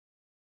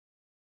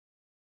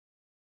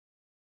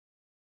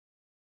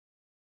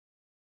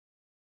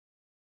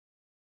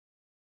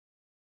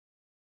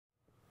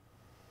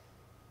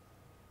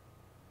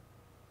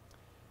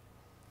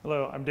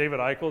Hello, I'm David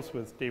Eichholtz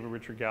with David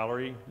Richard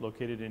Gallery,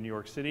 located in New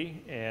York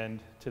City, and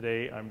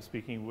today I'm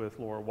speaking with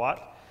Laura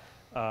Watt.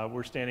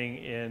 We're standing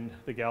in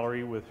the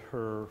gallery with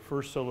her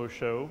first solo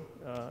show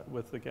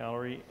with the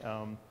gallery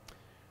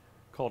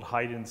called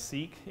Hide and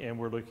Seek, and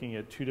we're looking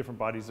at two different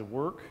bodies of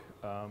work.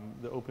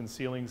 The Open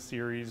Ceiling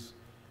series,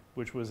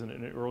 which was in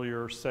an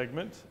earlier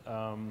segment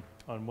on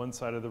one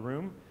side of the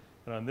room,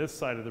 and on this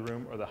side of the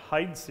room are the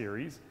Hide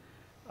series.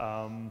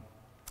 And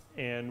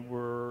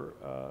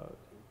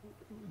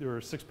there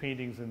are 6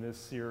 paintings in this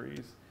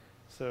series.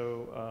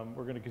 So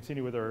we're going to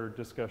continue with our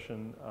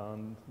discussion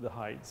on the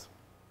hides.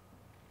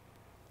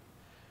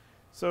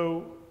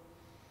 So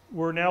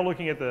we're now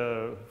looking at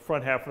the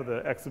front half of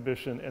the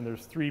exhibition, and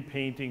there's 3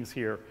 paintings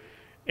here.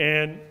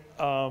 And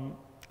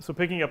so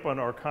picking up on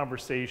our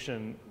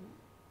conversation,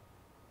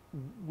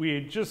 we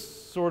had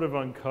just sort of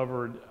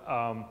uncovered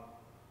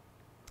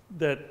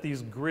that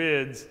these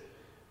grids,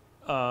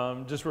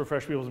 just to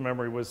refresh people's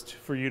memory, was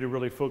for you to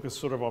really focus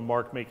sort of on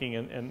mark making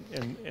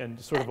and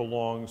sort of a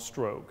long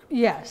stroke.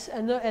 Yes,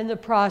 and the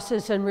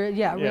process and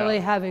really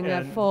having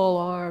that full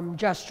arm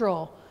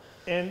gestural.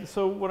 And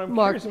so what I'm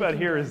curious about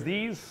here is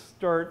these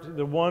start,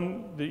 the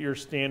one that you're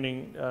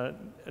standing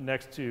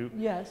next to,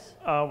 yes,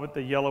 with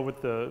the yellow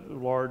with the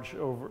large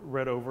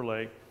red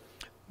overlay,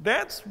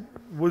 that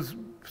was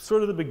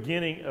sort of the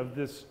beginning of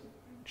this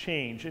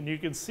change. And you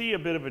can see a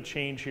bit of a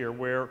change here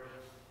where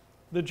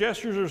the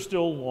gestures are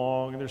still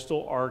long, and they're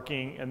still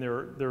arcing, and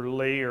they're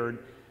layered,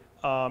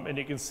 and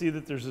you can see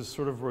that there's this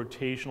sort of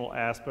rotational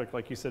aspect,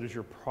 like you said, as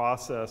your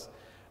process.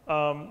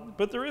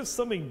 But there is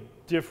something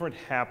different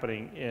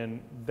happening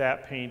in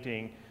that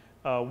painting.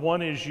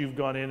 One is you've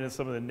gone in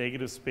some of the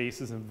negative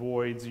spaces and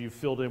voids. You've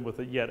filled in with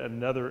yet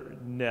another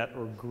net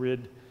or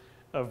grid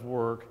of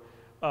work.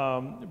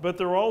 But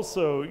they're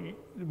also,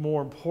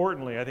 more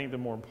importantly, I think the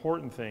more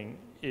important thing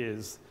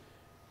is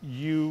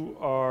you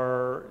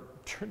are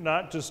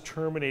not just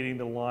terminating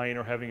the line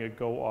or having it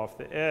go off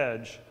the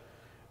edge.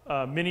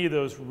 Many of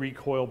those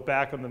recoil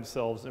back on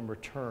themselves in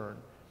return.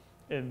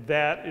 And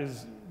that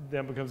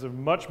then becomes a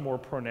much more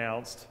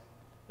pronounced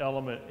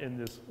element in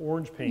this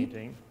orange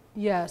painting.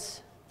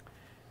 Yes.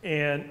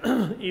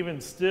 And even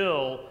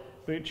still,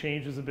 it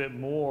changes a bit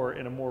more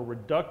in a more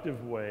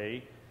reductive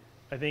way.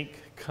 I think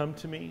Come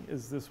to Me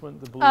is this one,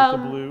 the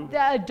blue.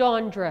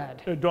 Dawn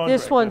Dread. Dawn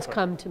this Dread, one's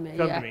Come to Me.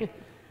 Come to Me.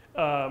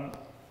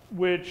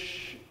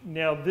 Which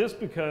now this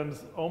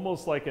becomes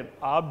almost like an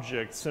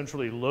object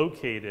centrally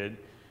located,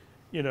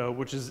 you know,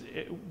 which is,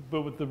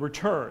 but with the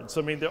return. So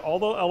I mean, all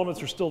the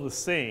elements are still the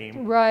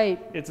same. Right.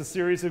 It's a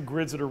series of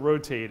grids that are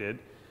rotated,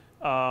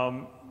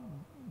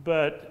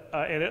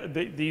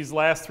 these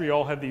last 3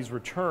 all have these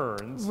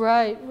returns.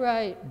 Right,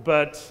 right.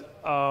 But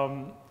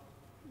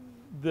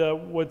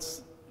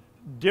what's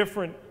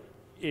different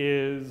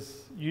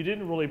is you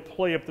didn't really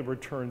play up the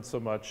return so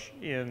much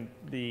in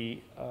the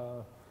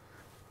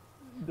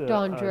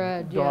Dawn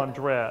Dread. Dawn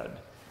Dread.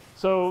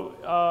 So,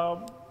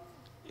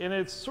 and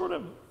it's sort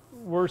of,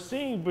 we're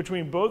seeing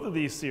between both of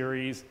these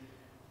series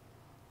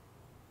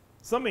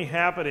something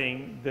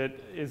happening that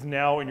is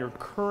now in your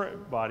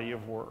current body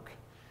of work.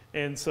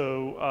 And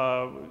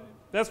so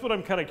that's what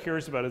I'm kind of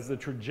curious about, is the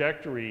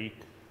trajectory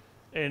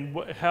and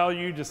how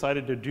you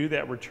decided to do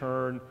that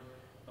return.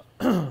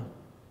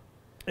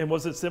 And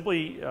was it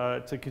simply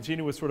to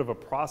continue with sort of a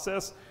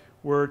process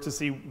where to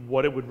see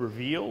what it would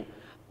reveal,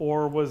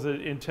 or was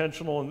it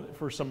intentional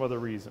for some other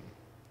reason?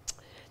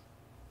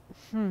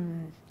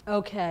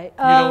 Okay.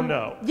 You don't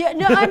know. Yeah,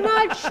 no, I'm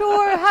not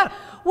sure how.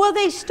 Well,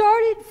 they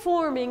started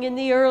forming in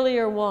the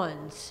earlier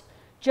ones,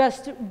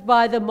 just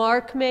by the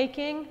mark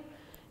making.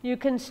 You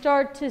can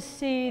start to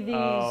see these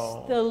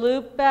the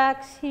loop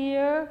backs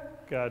here.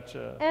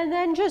 Gotcha. And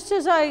then just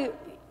as I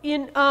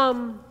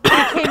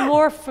became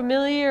more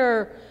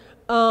familiar,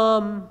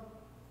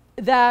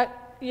 that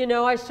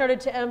I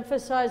started to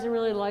emphasize and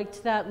really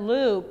liked that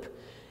loop,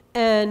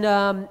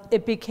 and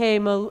it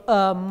became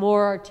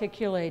more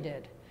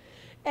articulated.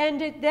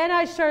 And then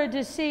I started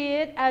to see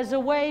it as a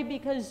way,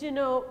 because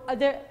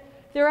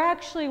there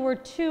actually were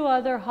 2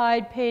 other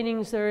hide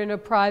paintings that are in a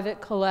private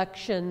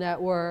collection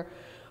that were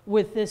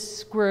with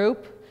this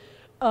group,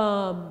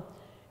 and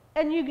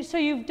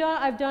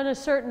I've done a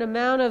certain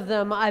amount of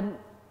them.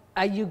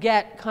 You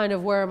get kind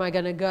of, where am I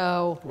going to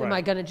go? Right. Am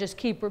I going to just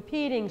keep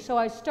repeating? So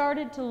I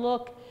started to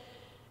look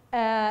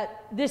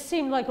at, this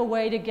seemed like a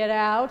way to get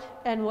out,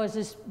 and was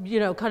this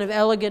kind of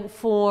elegant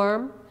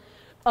form.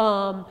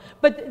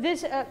 But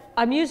this,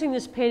 I'm using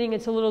this painting,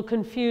 it's a little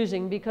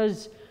confusing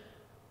because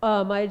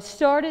I had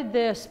started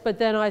this, but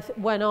then I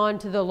went on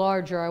to the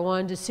larger. I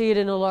wanted to see it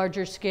in a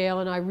larger scale,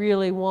 and I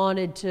really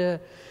wanted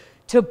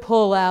to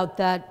pull out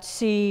that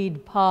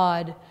seed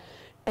pod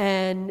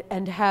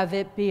and have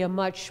it be a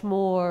much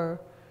more,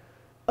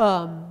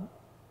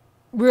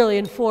 really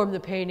inform the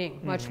painting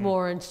much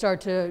more and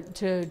start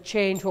to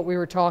change what we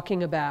were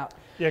talking about.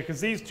 Yeah, because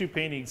these 2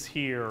 paintings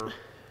here,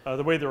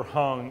 the way they're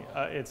hung,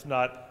 it's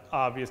not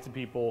obvious to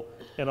people,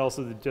 and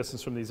also the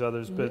distance from these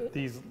others, but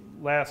these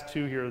last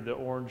 2 here, the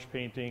orange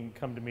painting,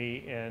 Come to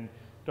Me, and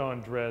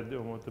Dawn Dread, the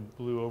one with the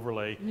blue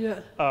overlay, Yeah.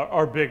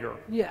 are bigger.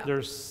 Yeah.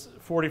 There's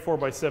 44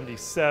 by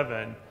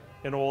 77,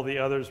 and all the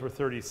others were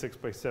 36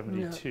 by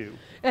 72. Yeah.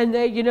 And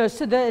they, you know,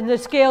 so the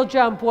scale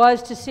jump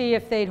was to see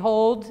if they'd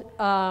hold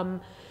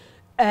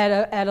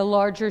at a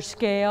larger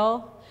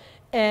scale.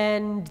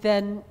 And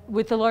then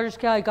with the larger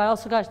scale, I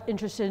also got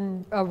interested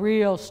in a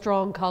real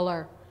strong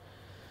color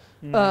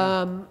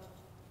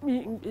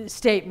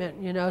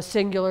statement, you know,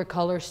 singular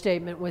color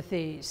statement with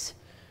these.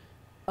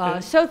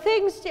 So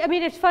things, I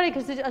mean, it's funny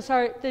because,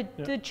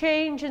 the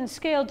change in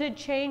scale did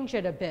change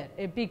it a bit.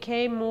 It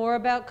became more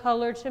about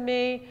color to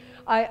me.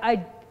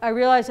 I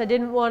realized I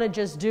didn't want to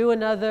just do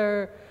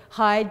another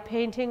hide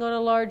painting on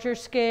a larger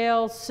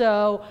scale.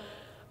 So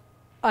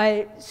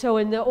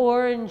in the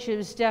orange, it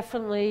was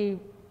definitely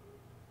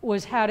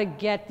was how to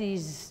get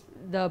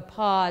the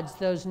pods,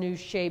 those new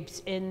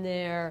shapes in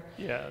there.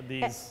 Yeah,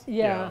 these.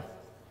 Yeah.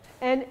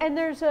 And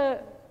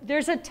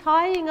there's a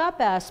tying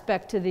up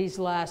aspect to these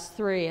last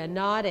three, a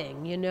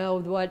knotting, you know,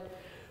 what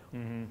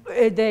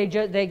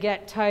they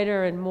get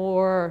tighter and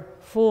more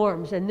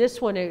forms. And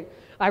this one,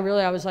 I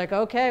was like,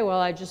 okay, well,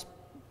 I just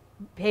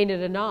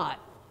painted a knot,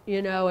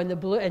 you know, in the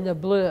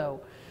blue.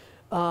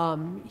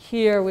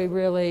 Here we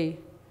really,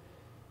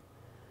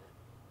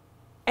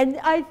 and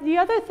the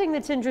other thing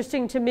that's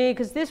interesting to me,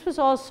 because this was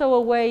also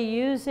a way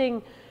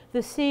using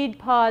the seed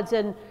pods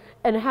and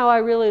how I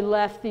really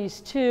left these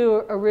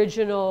two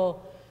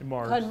original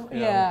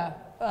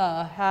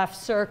half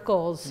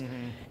circles.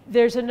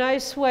 There's a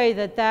nice way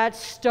that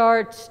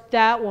starts,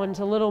 that one's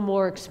a little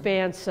more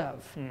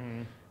expansive.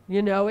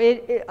 You know,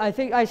 I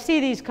think I see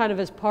these kind of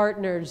as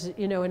partners,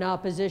 you know, in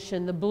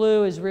opposition. The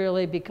blue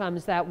really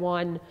becomes that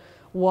one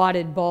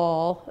wadded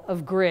ball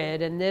of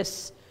grid, and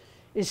this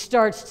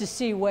starts to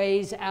see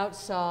ways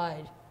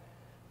outside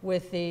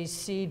with these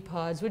seed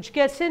pods, which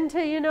gets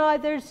into, you know,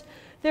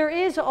 there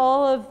is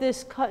all of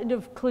this kind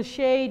of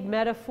cliched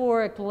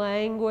metaphoric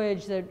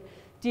language that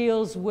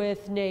deals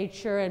with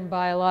nature and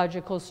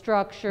biological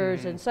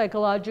structures and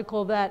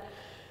psychological that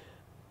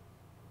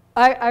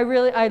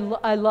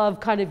I love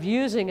kind of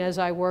using as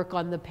I work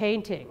on the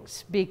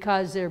paintings,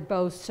 because they're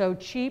both so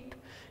cheap.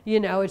 You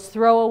know, it's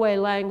throwaway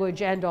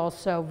language and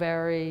also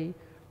very,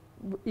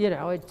 you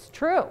know, it's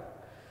true.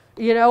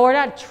 You know, or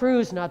not true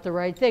is not the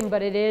right thing,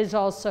 but it is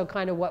also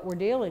kind of what we're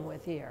dealing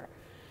with here.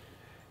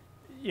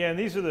 Yeah, and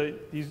these are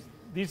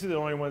the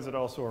only ones that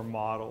also are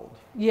modeled.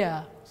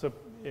 Yeah. So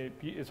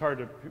it's hard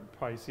to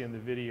probably see in the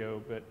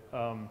video, but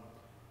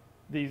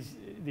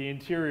the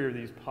interior of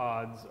these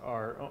pods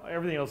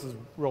everything else is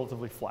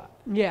relatively flat.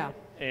 Yeah.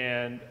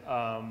 And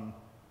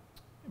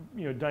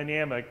you know,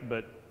 dynamic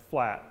but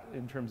flat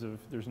in terms of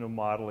there's no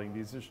modeling.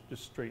 These are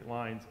just straight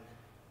lines.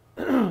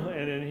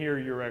 And in here,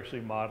 you're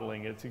actually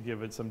modeling it to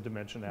give it some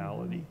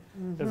dimensionality,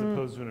 as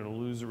opposed to an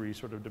illusory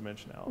sort of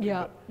dimensionality.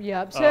 Yeah,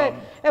 yeah. So,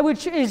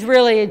 which is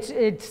really,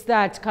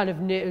 that's kind of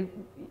new.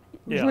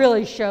 Yeah.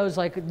 Really shows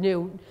like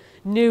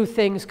new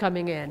things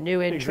coming in,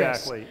 new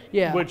interests. Exactly.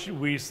 Yeah. Which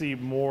we see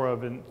more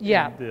of in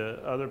the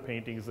other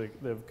paintings that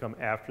have come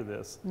after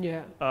this.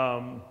 Yeah.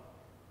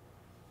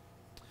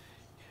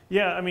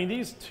 Yeah. I mean,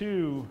 these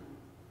two.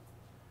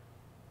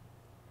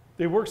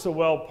 They work so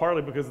well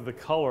partly because of the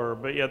color,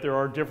 but yet there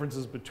are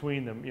differences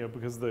between them, you know,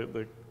 because of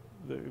the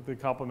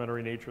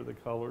complementary nature of the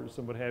colors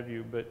and what have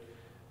you. But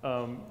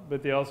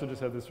they also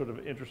just have this sort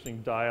of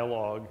interesting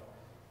dialogue.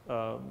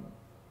 You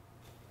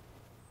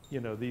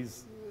know,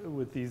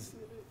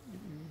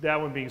 that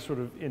one being sort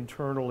of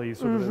internally,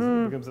 sort of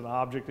it becomes an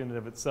object in and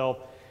of itself.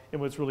 And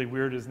what's really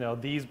weird is now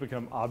these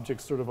become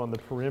objects sort of on the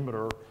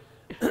perimeter,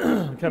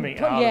 coming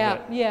out of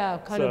it. Yeah,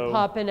 kind of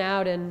popping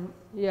out and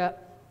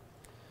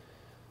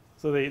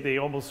So they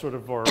almost sort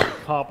of are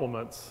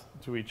complements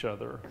to each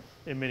other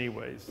in many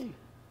ways.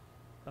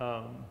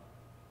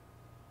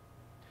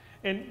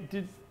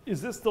 And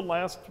is this the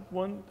last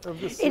one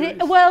of this series?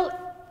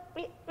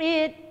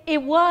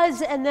 It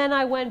was, and then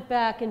I went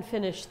back and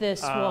finished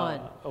this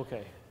one.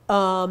 Okay.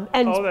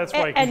 That's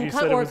right. And you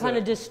said or kind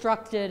of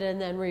destructed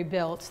and then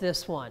rebuilt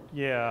this one.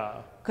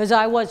 Yeah. Because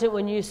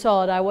when you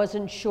saw it, I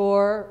wasn't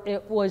sure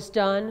it was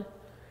done.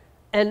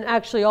 And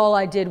actually all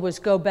I did was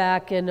go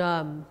back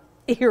and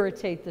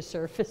irritate the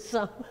surface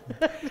some.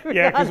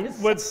 Yeah,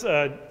 because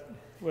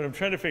what I'm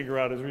trying to figure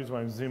out is the reason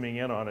why I'm zooming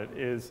in on it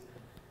is,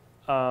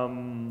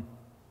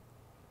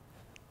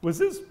 was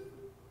this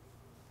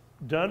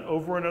done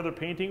over another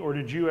painting, or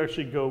did you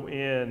actually go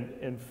in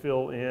and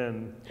fill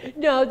in?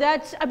 No,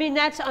 that's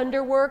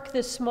underwork.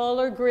 The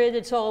smaller grid,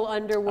 it's all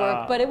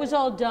underwork, but it was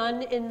all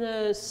done in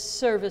the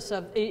service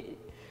of it.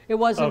 It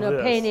wasn't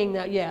a painting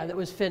that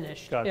was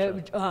finished.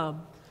 Gotcha.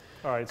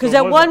 All right. Because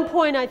at one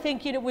point, I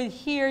think, you know, with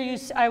here,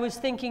 I was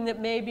thinking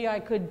that maybe I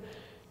could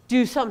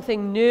do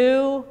something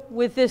new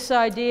with this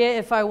idea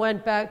if I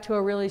went back to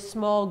a really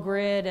small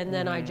grid and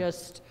then I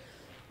just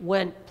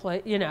went,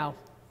 you know,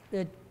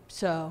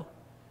 so.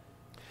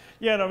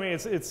 Yeah, no, I mean,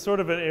 it's sort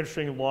of an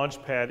interesting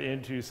launch pad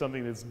into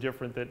something that's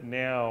different that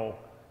now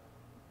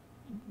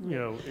you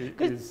know,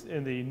 is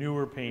in the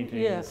newer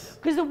paintings. Yeah,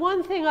 because the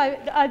one thing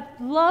I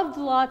loved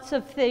lots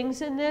of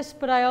things in this,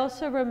 but I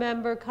also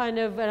remember kind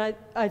of, and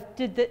I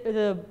did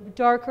the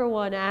darker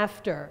one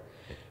after,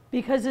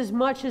 because as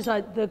much as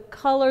the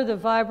color, the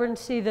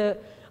vibrancy,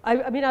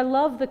 I mean, I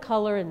love the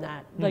color in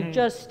that. Like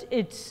just,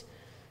 it's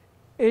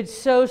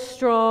so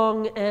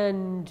strong,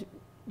 and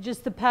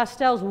just the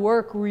pastels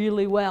work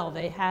really well.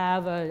 They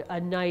have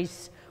a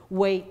nice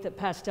weight that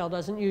pastel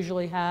doesn't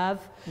usually have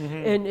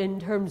in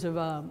terms of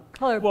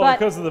color. Well,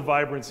 because of the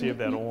vibrancy of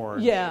that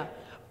orange. Yeah,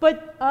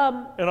 but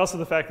and also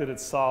the fact that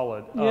it's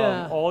solid.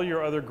 Yeah. All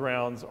your other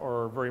grounds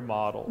are very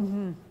mottled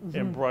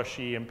and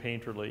brushy and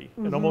painterly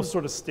and almost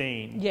sort of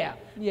stained. Yeah,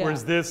 yeah.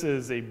 Whereas this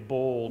is a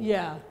bold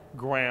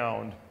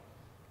ground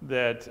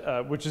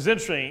that, which is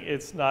interesting.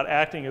 It's not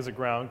acting as a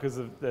ground because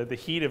of the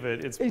heat of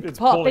it. It's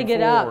popping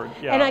it forward.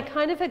 up. Yeah. And I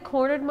kind of had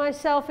cornered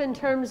myself in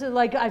terms of,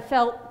 like, I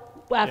felt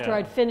after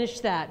I'd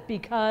finished that,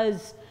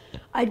 because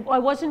I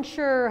wasn't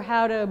sure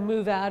how to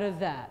move out of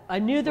that. I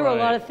knew there were a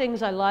lot of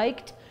things I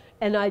liked,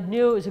 and I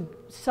knew it was a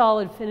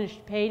solid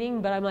finished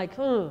painting, but I'm like,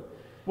 well,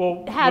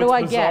 how do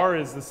I get? What's bizarre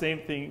is the same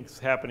thing's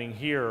happening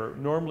here.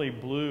 Normally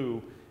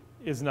blue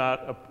is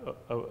not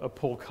a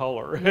pull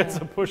color. It's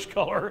a push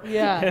color.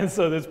 Yeah. And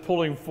so that's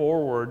pulling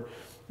forward,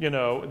 you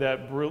know,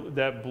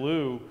 that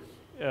blue.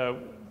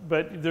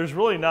 But there's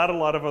really not a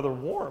lot of other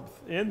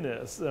warmth in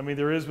this. I mean,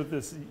 there is with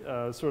this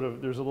sort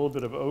of, there's a little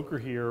bit of ochre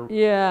here.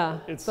 Yeah.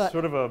 It's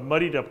sort of a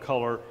muddied up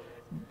color,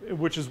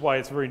 which is why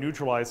it's very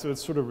neutralized. So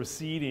it's sort of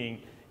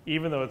receding,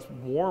 even though it's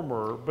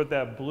warmer, but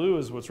that blue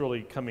is what's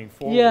really coming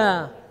forward.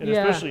 Yeah. And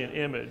especially in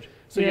image.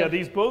 So yeah,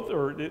 these both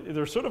are,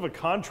 they're sort of a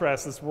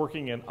contrast that's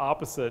working in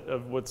opposite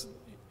of what's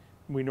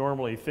we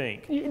normally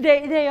think.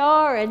 They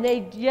are, and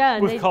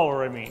with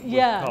color, I mean.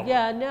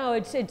 Yeah, no,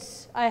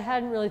 it's I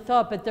hadn't really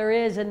thought, but there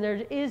is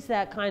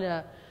that kind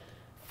of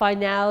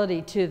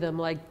finality to them,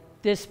 like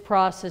this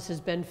process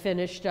has been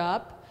finished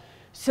up.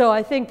 So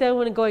I think then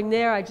when going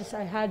there,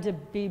 I had to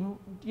be,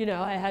 you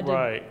know, I had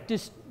to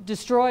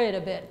destroy it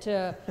a bit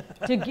to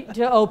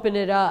open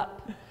it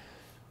up.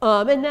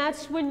 And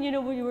that's when, you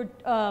know, we were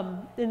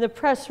in the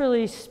press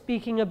release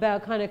speaking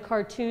about kind of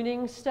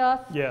cartooning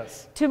stuff.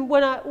 Yes.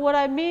 What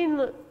I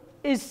mean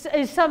is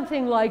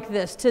something like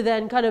this, to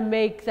then kind of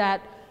make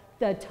that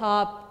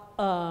top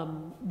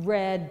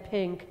red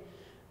pink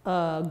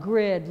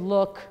grid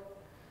look,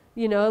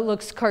 you know, it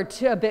looks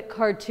a bit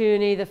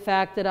cartoony. The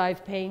fact that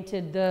I've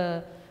painted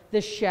the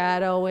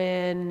shadow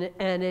in,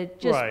 and it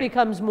just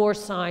becomes more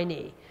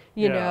signy,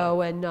 you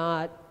know, and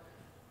not.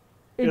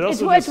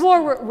 It's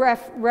more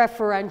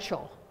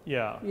referential.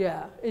 Yeah.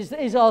 Yeah.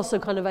 Is also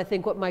kind of, I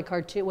think, what my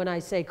cartoon, when I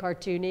say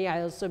cartoony,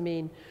 I also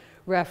mean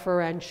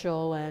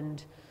referential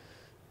and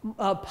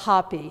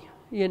poppy,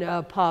 you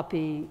know,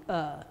 poppy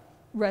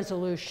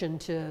resolution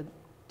to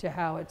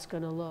how it's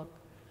going to look.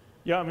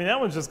 Yeah, I mean, that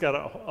one's just got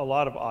a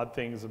lot of odd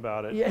things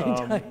about it.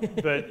 Yeah,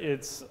 but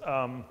it's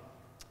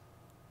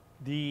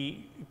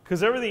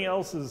because everything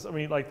else is, I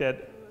mean, like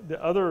that, the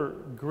other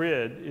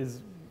grid is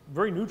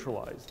very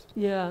neutralized.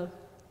 Yeah.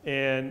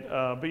 And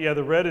but yeah,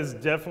 the red is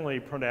definitely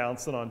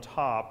pronounced and on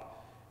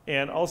top,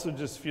 and also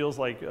just feels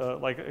like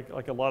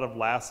a lot of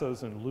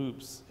lassos and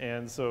loops,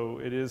 and so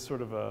it is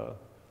sort of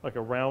like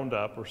a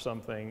roundup or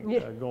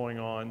something going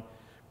on.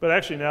 But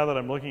actually, now that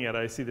I'm looking at it,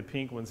 I see the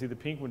pink one. See, the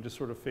pink one just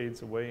sort of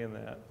fades away in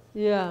that.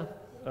 Yeah.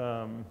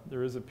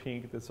 There is a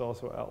pink that's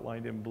also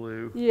outlined in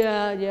blue.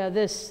 Yeah, yeah.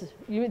 This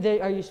pink?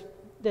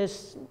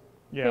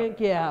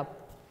 Yeah.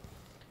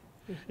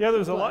 Yeah,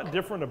 there's a lot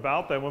different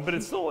about that one, but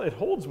it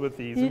holds with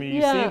these. I mean,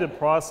 you see the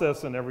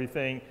process and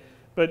everything,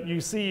 but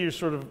you see you're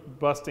sort of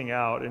busting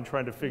out and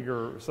trying to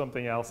figure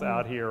something else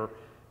out here,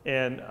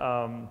 and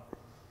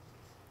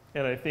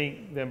I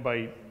think then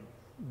by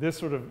this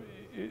sort of,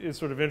 it's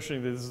sort of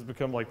interesting that this has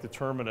become like the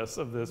terminus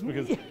of this,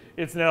 because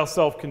it's now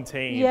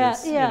self-contained. Yeah,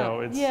 it's, yeah, you know,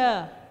 it's,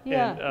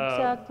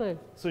 exactly.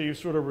 So you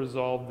sort of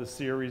resolve the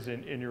series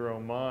in your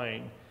own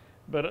mind,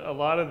 but a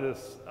lot of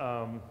this.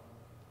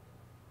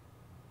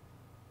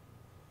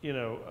 You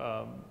know,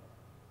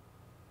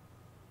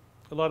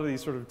 a lot of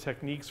these sort of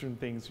techniques and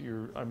things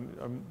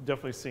I'm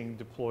definitely seeing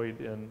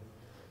deployed in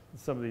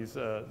some of these,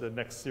 the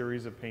next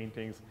series of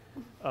paintings,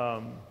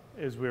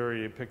 is where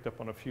you picked up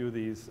on a few of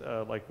these,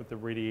 like with the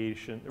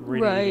radiating,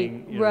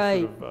 you know,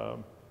 sort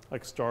of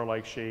like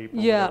star-like shape or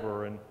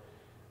whatever.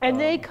 And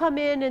they come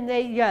in and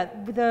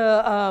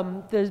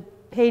the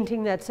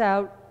painting that's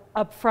out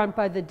up front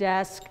by the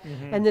desk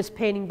and this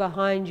painting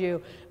behind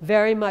you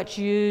very much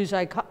use,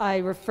 I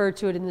refer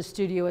to it in the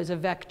studio as a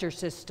vector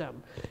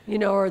system, you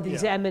know, or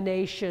these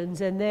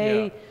emanations, and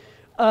they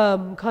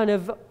kind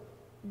of,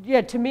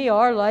 to me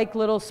are like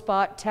little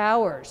spot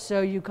towers.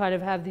 So you kind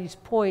of have these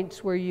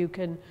points where you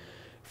can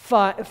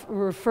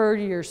refer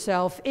to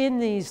yourself in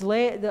these,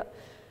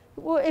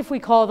 well, if we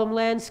call them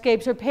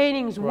landscapes or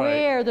paintings,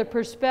 where the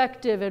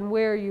perspective and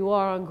where you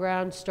are on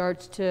ground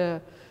starts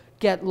to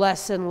get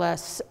less and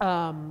less,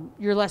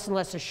 you're less and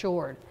less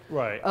assured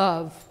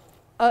of,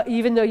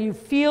 even though you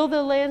feel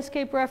the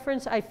landscape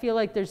reference, I feel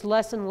like there's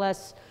less and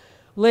less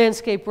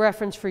landscape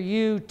reference for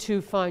you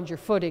to find your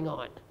footing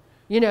on.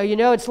 You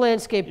know it's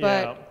landscape,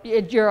 but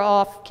you're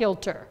off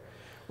kilter.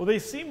 Well, they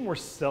seem more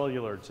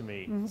cellular to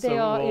me. They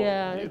are,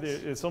 yeah.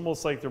 It's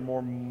almost like they're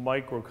more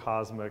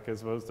microcosmic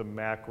as opposed to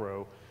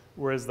macro,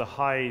 whereas the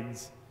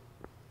hides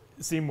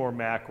seem more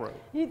macro.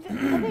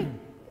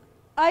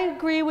 I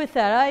agree with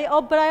that.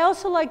 But I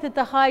also like that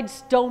the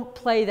hides don't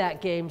play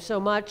that game so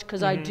much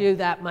because I do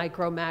that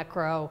micro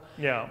macro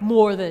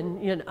more than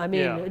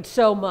it's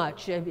so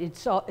much.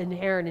 It's all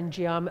inherent in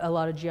a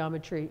lot of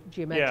geometric.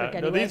 Yeah,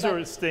 anyway, no, these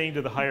are staying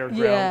to the higher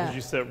ground because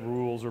you set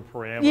rules or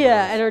parameters.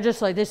 Yeah, and are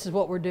just like, this is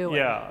what we're doing.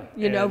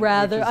 Yeah,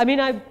 rather. I mean,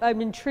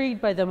 I'm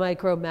intrigued by the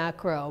micro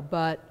macro,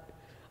 but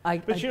I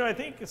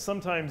think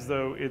sometimes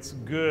though it's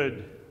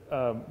good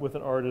with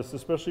an artist,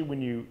 especially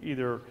when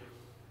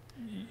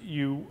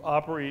you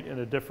operate in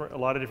a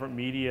lot of different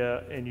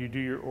media, and you do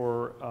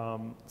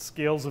your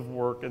scales of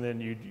work, and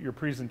then your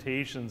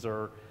presentations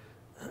are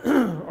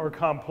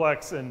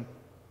complex and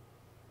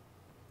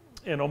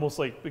almost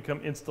like become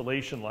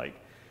installation like.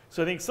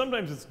 So I think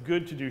sometimes it's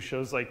good to do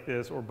shows like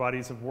this or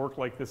bodies of work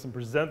like this and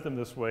present them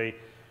this way,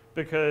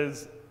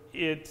 because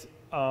it's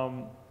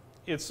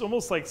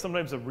almost like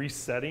sometimes a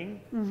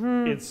resetting.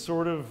 It's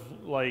sort of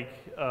like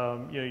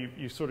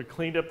you sort of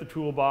cleaned up the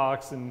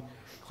toolbox and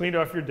cleaned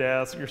off your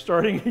desk. You're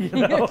starting, and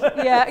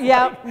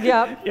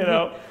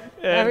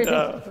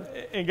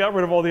got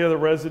rid of all the other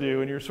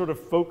residue, and you're sort of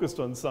focused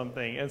on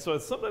something. And so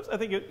sometimes I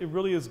think it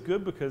really is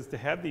good to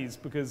have these,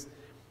 because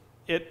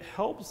it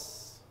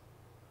helps.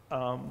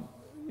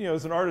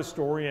 As an art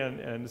historian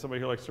and somebody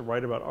who likes to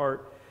write about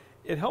art,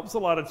 it helps a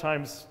lot of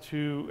times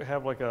to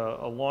have like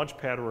a launch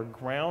pad or a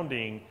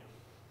grounding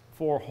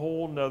for a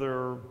whole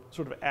nother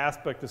sort of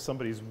aspect of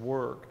somebody's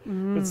work.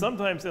 But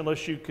sometimes,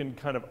 unless you can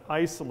kind of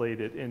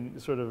isolate it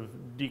and sort of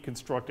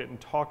deconstruct it and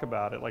talk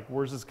about it, like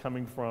where's this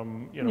coming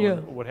from,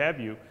 what have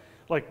you,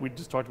 like we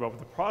just talked about with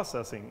the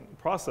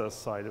process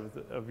side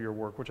of your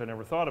work, which I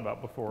never thought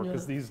about before,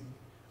 because these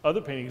other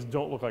paintings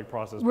don't look like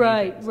process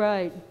paintings.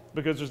 Right.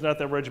 Because there's not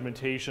that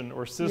regimentation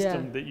or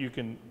system that you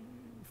can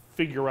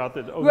figure out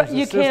that there's a system.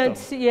 You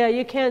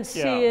can't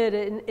see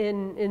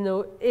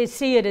it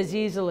see it as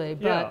easily.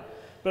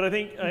 But I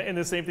think, and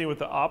the same thing with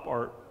the op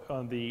art,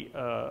 on the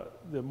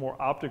more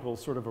optical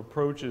sort of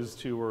approaches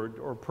to,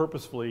 or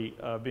purposefully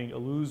being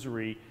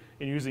illusory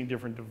and using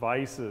different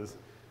devices.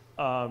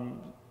 I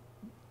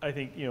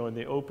think, in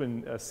the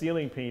open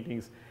ceiling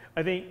paintings,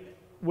 I think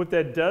what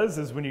that does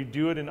is when you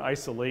do it in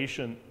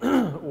isolation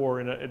or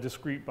in a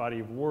discrete body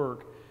of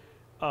work,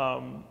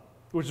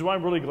 which is why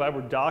I'm really glad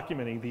we're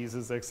documenting these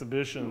as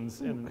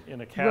exhibitions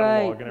in a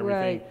catalog and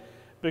everything,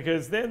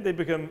 because then they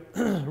become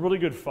really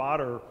good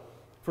fodder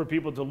for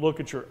people to look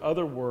at your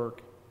other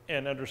work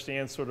and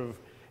understand sort of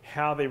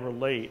how they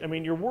relate. I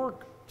mean, your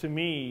work, to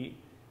me,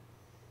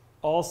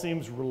 all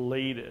seems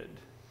related,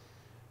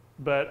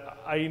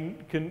 but I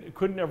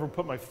couldn't ever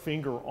put my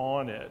finger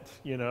on it,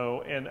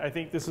 and I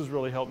think this has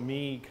really helped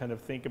me kind of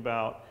think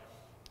about,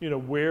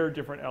 where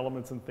different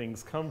elements and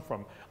things come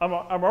from. I'm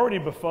already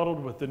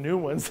befuddled with the new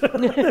ones that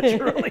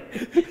you're only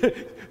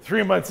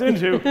 3 months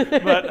into,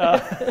 but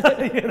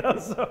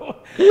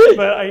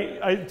but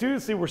I do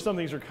see where some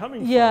things are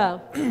coming from.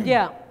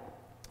 Yeah.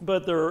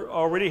 But they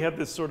already have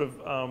this sort of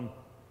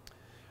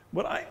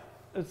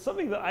it's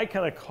something that I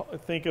kind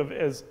of think of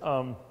as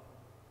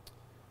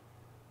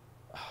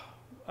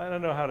I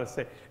don't know how to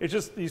say. It's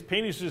just these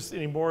paintings just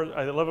anymore.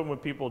 I love it when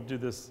people do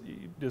this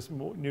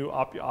new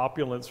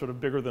opulent sort of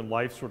bigger than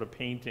life sort of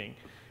painting,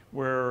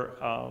 where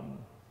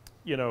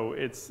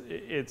it's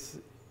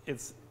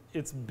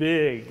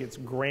big, it's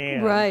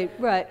grand,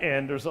 right,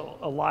 and there's a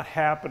lot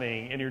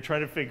happening, and you're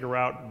trying to figure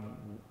out.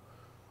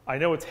 I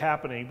know it's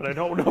happening, but I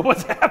don't know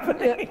what's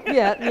happening.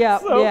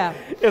 Yeah.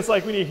 It's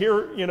like when you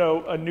hear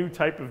a new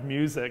type of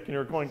music, and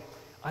you're going,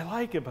 I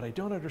like it, but I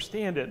don't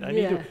understand it.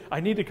 I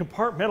need to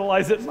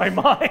compartmentalize it in my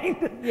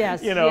mind.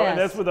 Yes. And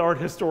that's what the art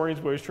historians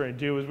always try to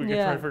do, is we can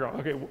try to figure out,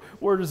 okay,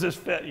 where does this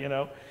fit?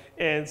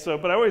 And so,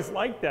 but I always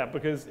like that,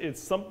 because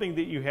it's something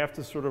that you have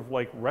to sort of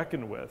like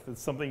reckon with.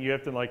 It's something you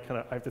have to like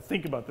I have to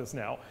think about this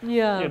now.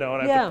 And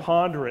I have to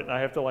ponder it, and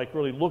I have to like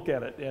really look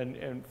at it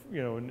and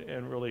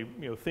really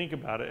think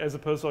about it, as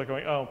opposed to like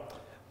going, oh,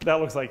 that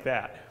looks like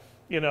that.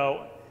 You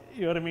know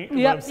what I mean?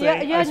 What I'm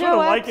saying? I sort of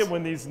like it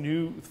when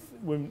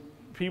when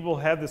people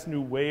have this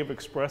new way of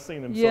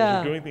expressing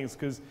themselves or doing things,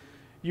 because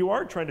you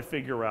are trying to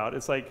figure out,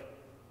 it's like,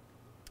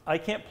 I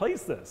can't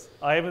place this.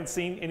 I haven't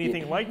seen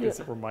anything like this.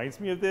 It reminds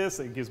me of this,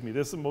 it gives me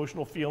this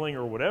emotional feeling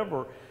or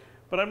whatever,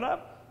 but I'm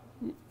not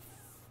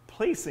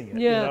placing it,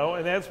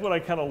 and that's what I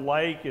kind of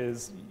like,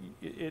 is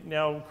it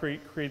now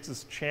creates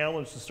this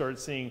challenge to start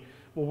seeing,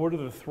 well, what are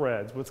the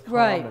threads? What's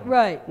common?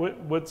 Right.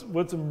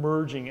 What's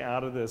emerging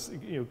out of this,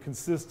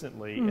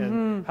 consistently,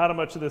 and how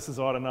much of this is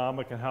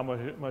autonomic and how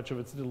much of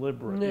it's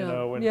deliberate,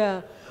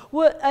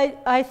 Well,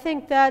 I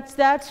think that's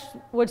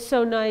what's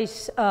so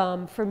nice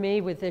for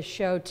me with this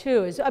show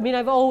too. Is, I mean,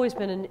 I've always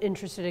been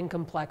interested in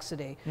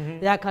complexity.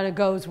 That kind of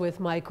goes with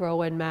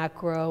micro and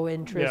macro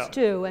interest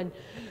too,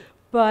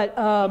 But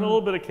and a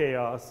little bit of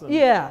chaos. And,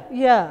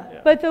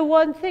 yeah. But the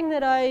one thing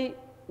that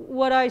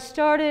what I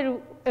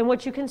started, and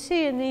what you can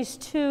see in these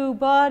two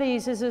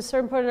bodies is, at a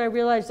certain point I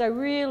realized I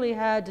really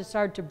had to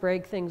start to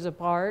break things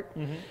apart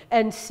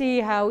and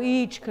see how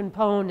each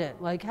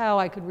component, like how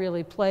I could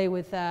really play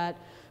with that,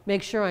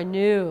 make sure I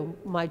knew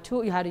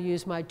how to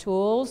use my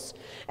tools,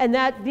 and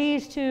that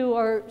these two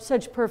are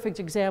such perfect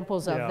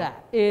examples of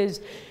that.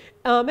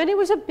 And it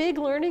was a big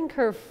learning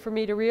curve for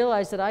me to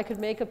realize that I could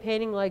make a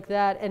painting like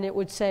that and it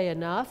would say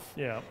enough,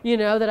 you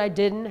know, that I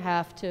didn't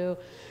have to.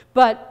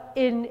 But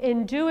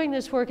in doing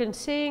this work and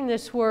seeing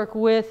this work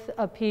with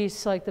a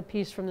piece like the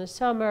piece from the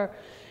summer,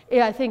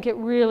 I think it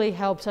really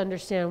helps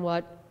understand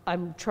what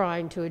I'm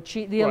trying to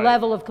achieve, the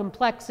level of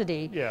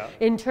complexity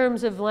in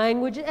terms of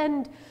language.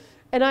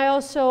 And I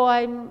also,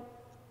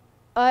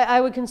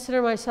 I would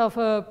consider myself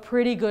a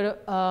pretty good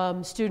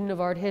student of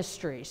art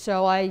history.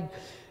 So I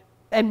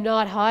am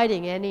not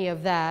hiding any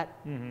of that.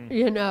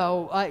 You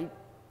know,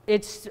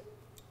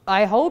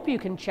 I hope you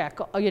can check,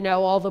 you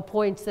know, all the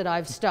points that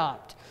I've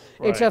stopped.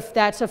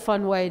 That's a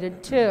fun way to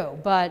too,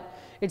 but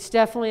it's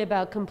definitely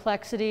about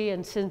complexity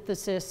and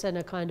synthesis and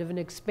a kind of an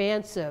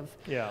expansive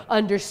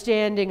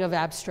understanding of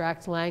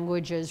abstract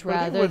languages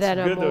rather than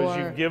a more. What's good though is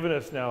you've given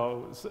us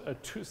now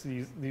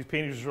these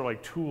paintings are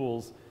like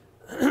tools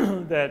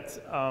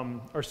that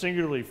are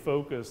singularly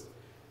focused,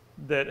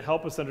 that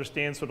help us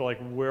understand sort of like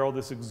where all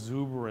this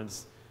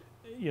exuberance,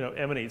 you know,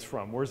 emanates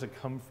from. Where does it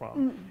come from?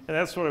 And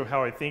that's sort of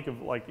how I think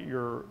of like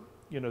your,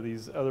 you know,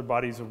 these other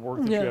bodies of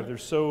work that you have. They're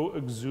so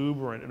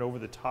exuberant and over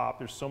the top.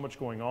 There's so much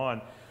going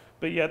on,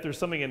 but yet there's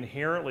something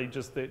inherently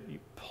just that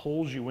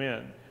pulls you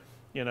in,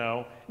 you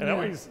know. And I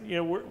always, you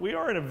know, we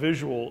are in a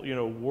visual, you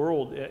know,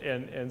 world,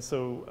 and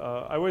so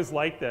I always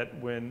like that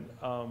when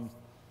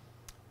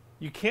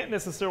you can't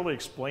necessarily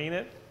explain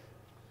it,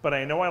 but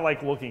I know I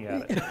like looking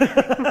at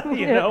it,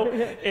 you know?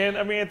 And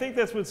I mean, I think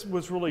that's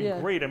what's really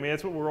great. I mean,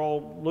 that's what we're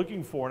all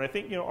looking for. And I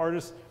think, you know,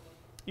 artists,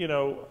 you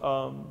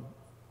know,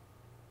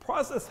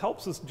 process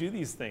helps us do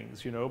these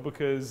things, you know,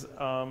 because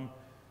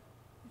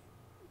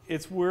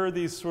it's where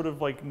these sort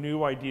of like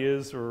new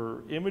ideas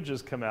or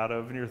images come out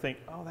of, and you're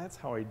thinking, oh, that's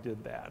how I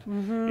did that,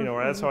 you know,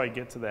 or that's how I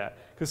get to that.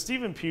 Because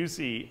Stephen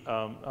Pusey,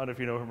 I don't know if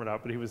you know him or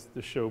not, but he was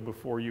the show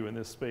before you in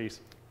this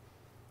space.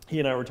 He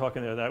and I were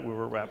talking the other night, we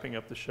were wrapping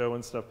up the show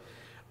and stuff.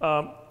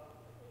 And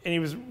he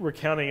was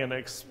recounting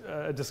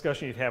a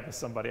discussion he'd had with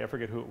somebody. I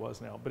forget who it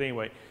was now. But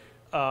anyway,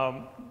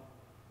 it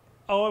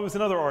was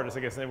another artist, I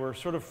guess. And they were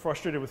sort of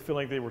frustrated with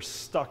feeling they were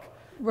stuck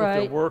with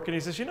their work. And he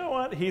says, you know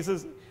what? He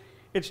says,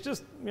 it's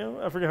just, you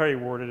know, I forget how he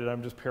worded it.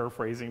 I'm just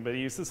paraphrasing. But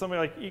he says something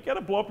like, you got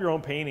to blow up your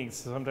own paintings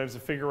sometimes to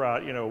figure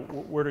out, you know,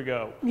 where to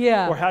go.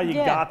 Or how you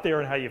got there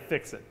and how you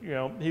fix it. You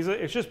know,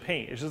 it's just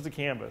paint. It's just a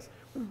canvas.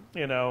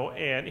 You know,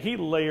 and he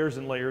layers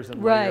and layers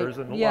and layers,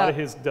 and a lot of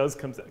his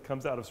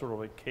comes out of sort of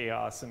like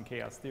chaos and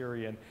chaos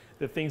theory, and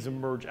the things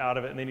emerge out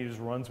of it, and then he just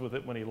runs with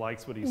it when he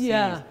likes what he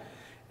sees.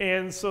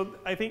 And so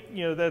I think,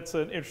 you know, that's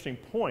an interesting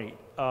point.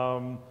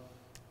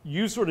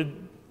 You sort of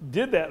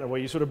did that in a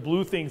way. You sort of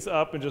blew things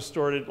up and just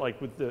started like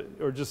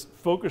or just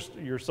focused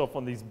yourself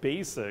on these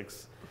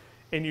basics,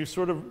 and you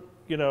sort of,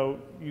 you know,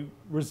 you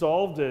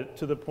resolved it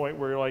to the point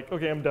where you're like,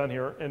 okay, I'm done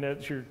here, and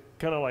that's your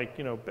kind of like,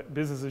 you know,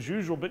 business as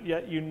usual, but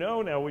yet you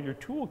know now what your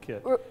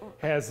toolkit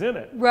has in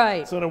it.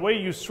 So in a way,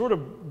 you sort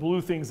of blew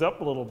things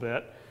up a little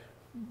bit,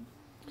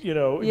 you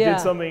know,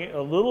 did something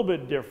a little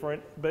bit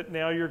different, but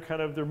now you're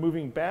kind of, they're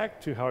moving back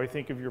to how I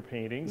think of your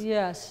paintings.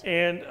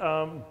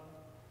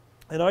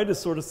 And I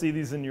just sort of see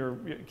these in your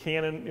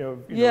canon, you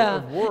know,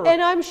 of work. And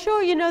I'm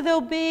sure, you know,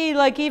 there'll be,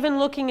 like, even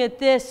looking at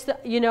this,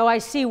 you know, I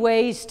see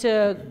ways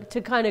to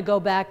kind of go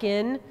back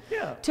in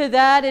to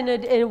that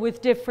and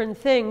with different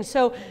things.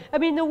 So, I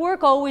mean, the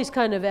work always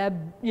kind of,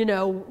 you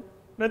know,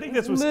 and I think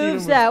that's what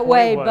moves that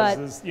way, but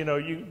is, you know,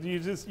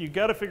 you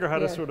got to figure out how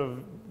to sort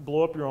of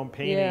blow up your own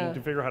painting to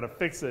figure out how to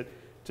fix it,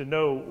 to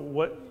know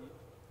what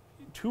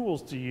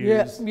tools to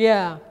use,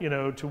 you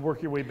know, to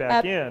work your way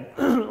back in,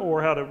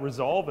 or how to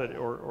resolve it,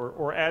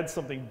 or add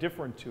something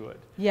different to it.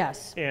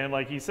 And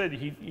like he said,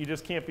 you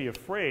just can't be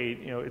afraid.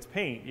 You know, it's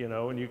paint, you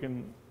know, and you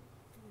can.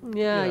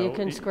 You know, you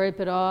can scrape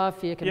it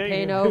off. You can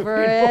paint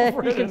over it.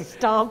 You can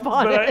stomp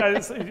on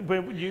it.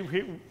 But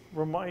you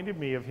reminded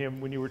me of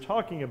him when you were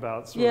talking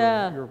about sort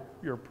of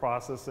your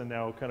process and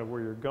now kind of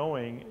where you're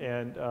going.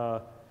 And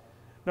no,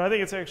 I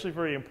think it's actually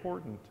very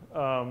important.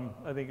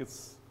 I think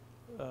it's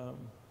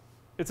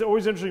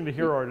always interesting to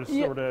hear artists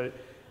sort of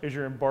as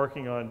you're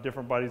embarking on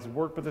different bodies of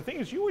work. But the thing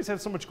is, you always have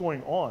so much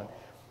going on.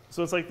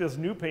 So it's like this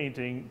new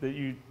painting that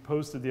you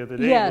posted the other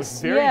day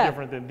was very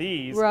different than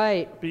these.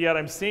 But yet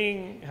I'm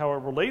seeing how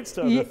it relates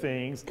to other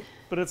things.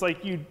 But it's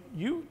like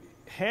you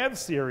have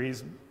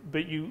series,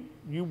 but you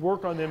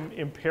work on them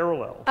in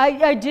parallel.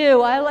 I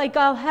do.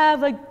 I'll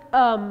have like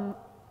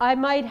I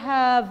might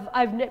have,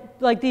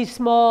 like these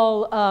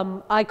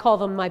small, I call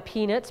them my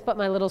peanuts, but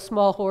my little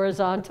small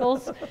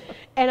horizontals.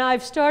 And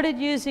I've started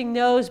using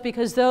those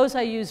because those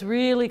I use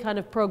really kind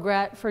of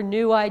for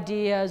new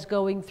ideas,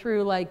 going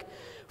through like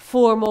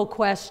formal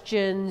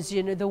questions,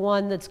 you know, the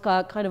one that's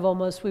got kind of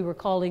almost, we were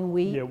calling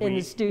wheat in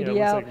the studio.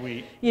 Yeah, it looks like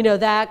wheat. You know,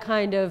 that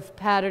kind of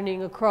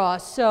patterning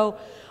across. So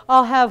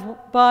I'll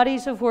have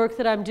bodies of work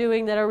that I'm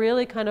doing that are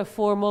really kind of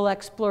formal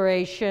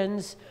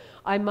explorations.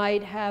 I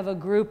might have a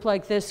group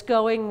like this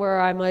going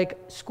where I'm like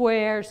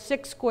squares,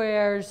 6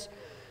 squares,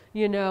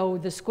 you know,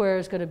 the square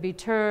is going to be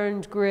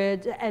turned,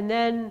 grids, and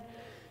then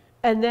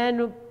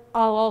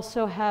I'll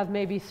also have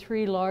maybe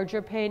 3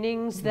 larger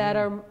paintings that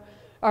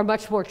are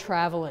much more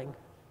traveling.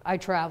 I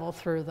travel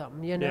through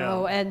them, you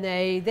know, and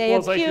they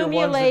it's accumulate. like your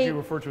ones that you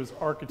refer to as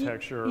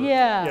architecture,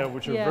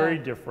 which are very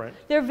different.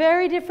 They're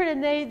very different,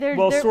 and they're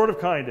sort of,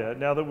 kinda.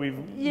 Now that we've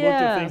looked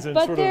at things and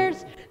sort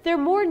of, they're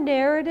more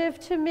narrative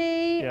to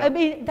me. I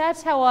mean,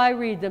 that's how I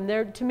read them.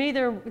 To me,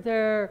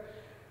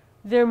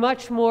 they're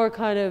much more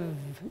kind of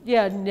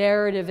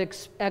narrative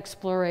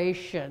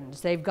explorations.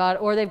 They've got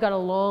a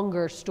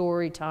longer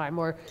story time,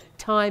 or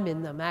time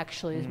in them.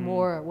 Actually, is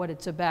more what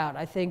it's about.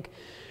 I think.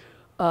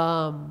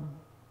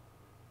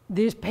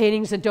 These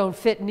paintings that don't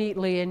fit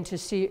neatly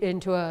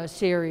into a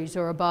series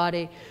or a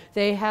body,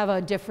 they have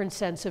a different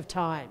sense of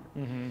time.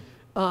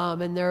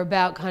 And they're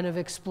about kind of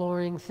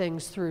exploring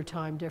things through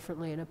time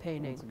differently in a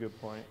painting. That's a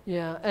good point.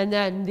 Yeah, and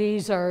then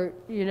these are,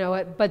 you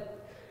know, but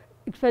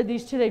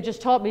these two, they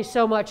just taught me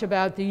so much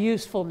about the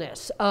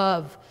usefulness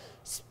of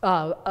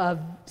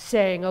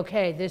saying,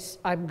 okay, this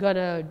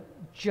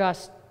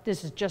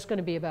is just going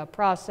to be about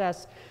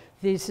process.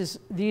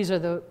 These are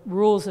the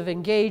rules of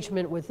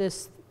engagement with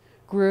this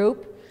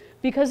group.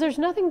 Because there's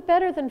nothing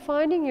better than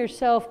finding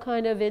yourself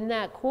kind of in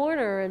that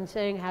corner and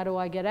saying, how do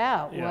I get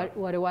out?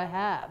 What do I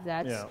have?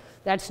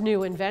 That's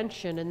new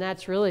invention, and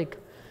that's really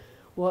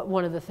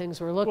one of the things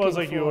we're looking for. Well, it's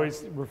like you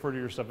always refer to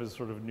yourself as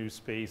sort of new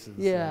spaces.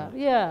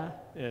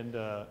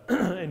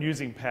 And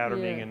using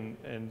patterning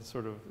and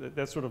sort of,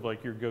 that's sort of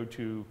like your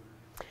go-to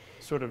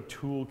sort of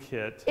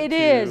toolkit. It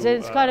is.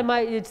 It's kind of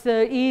it's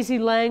the easy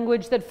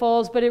language that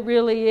falls, but it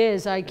really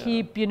is. I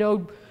keep, you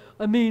know,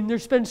 I mean,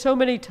 there's been so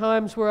many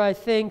times where I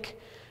think,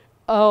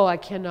 oh, I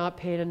cannot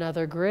paint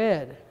another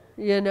grid,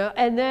 you know,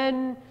 and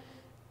then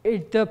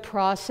the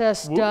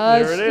process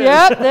does. There it is.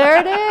 Yep, there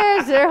it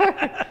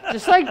is.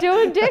 Just like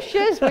doing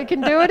dishes, we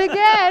can do it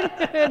again,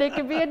 and it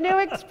can be a new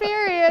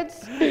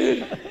experience.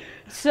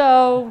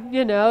 So,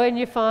 you know, and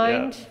you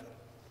find,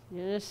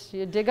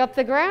 you dig up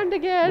the ground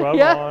again. Rub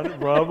on,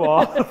 rub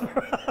off.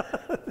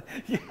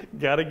 You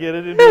got to get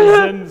it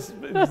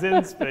into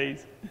Zen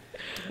space.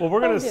 Well, we're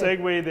going to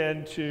segue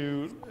then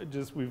to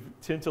we've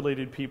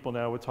tintillated people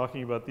now with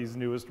talking about these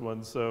newest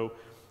ones. So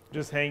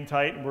just hang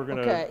tight, and we're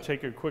going to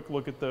take a quick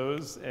look at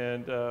those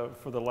and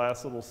for the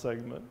last little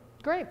segment.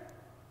 Great.